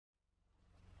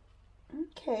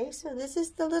Okay, so this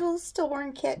is the little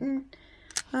stillborn kitten.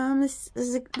 This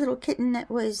is a little kitten that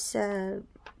was,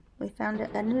 we found it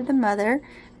under the mother,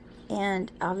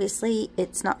 and obviously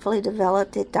it's not fully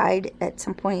developed. It died at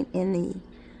some point in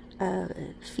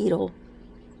the fetal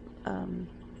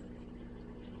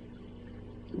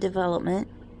development.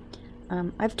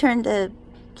 I've turned the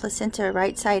placenta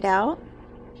right side out,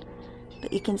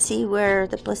 but you can see where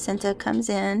the placenta comes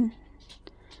in,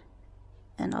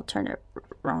 and I'll turn it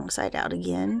wrong side out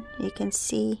again. You can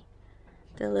see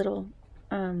the little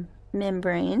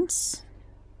membranes,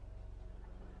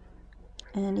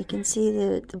 and you can see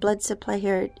the blood supply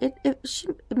here. It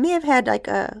may have had like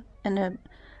an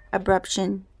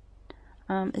abruption.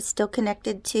 It's still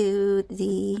connected to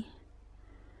the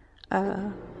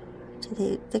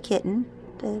kitten,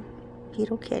 the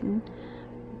fetal kitten.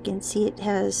 You can see it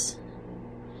has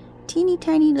teeny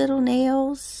tiny little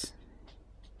nails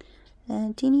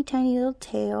and teeny tiny little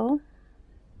tail,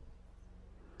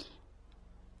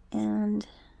 and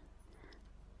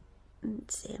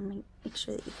let's see, I'm gonna make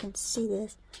sure that you can see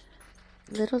this.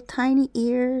 Little tiny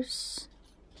ears,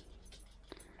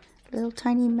 little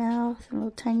tiny mouth, and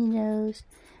little tiny nose.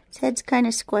 His head's kind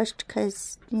of squished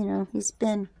because, you know, he's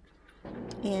been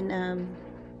in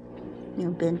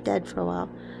been dead for a while.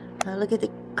 Look at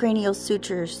the cranial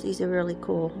sutures. These are really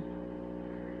cool.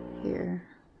 Here,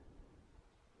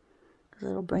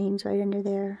 little brains right under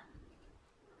there.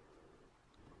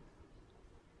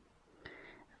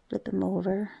 Flip him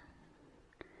over.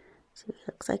 See what he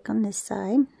looks like on this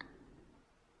side.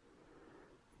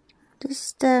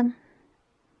 Just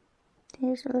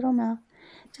here's a little mouth.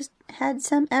 Just had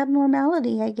some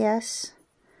abnormality, I guess.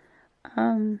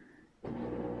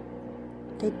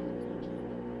 They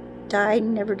died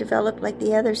and never developed like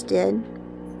the others did.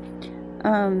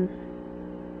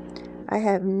 I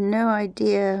have no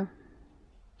idea.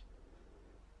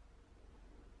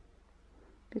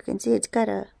 You can see it's got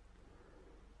a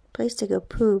place to go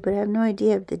poo, but I have no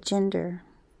idea of the gender.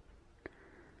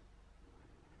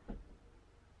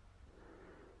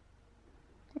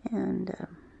 And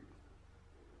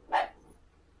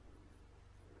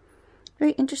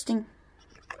very interesting.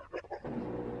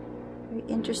 Very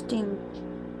interesting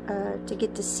to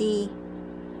get to see,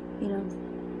 you know,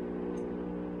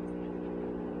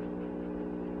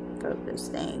 focus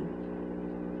thing.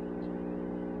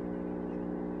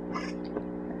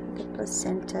 The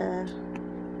placenta.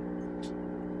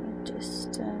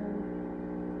 Just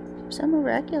so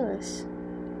miraculous.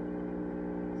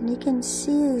 And you can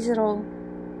see these little,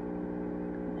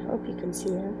 I hope you can see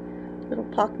them, little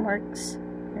pock marks.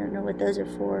 I don't know what those are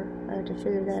for. I have to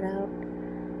figure that out.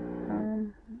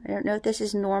 I don't know if this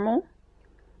is normal.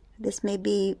 This may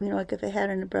be, you know, like if it had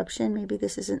an abruption, maybe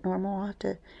this isn't normal. I'll have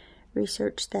to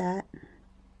research that.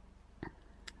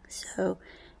 So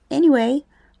anyway,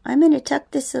 I'm going to tuck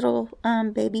this little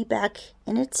baby back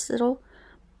in its little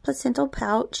placental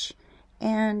pouch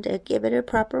and give it a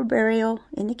proper burial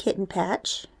in the kitten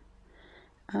patch.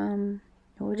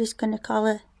 We're just going to call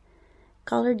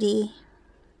her D.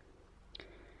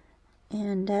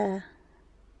 And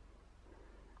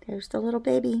there's the little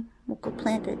baby. We'll go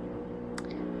plant it.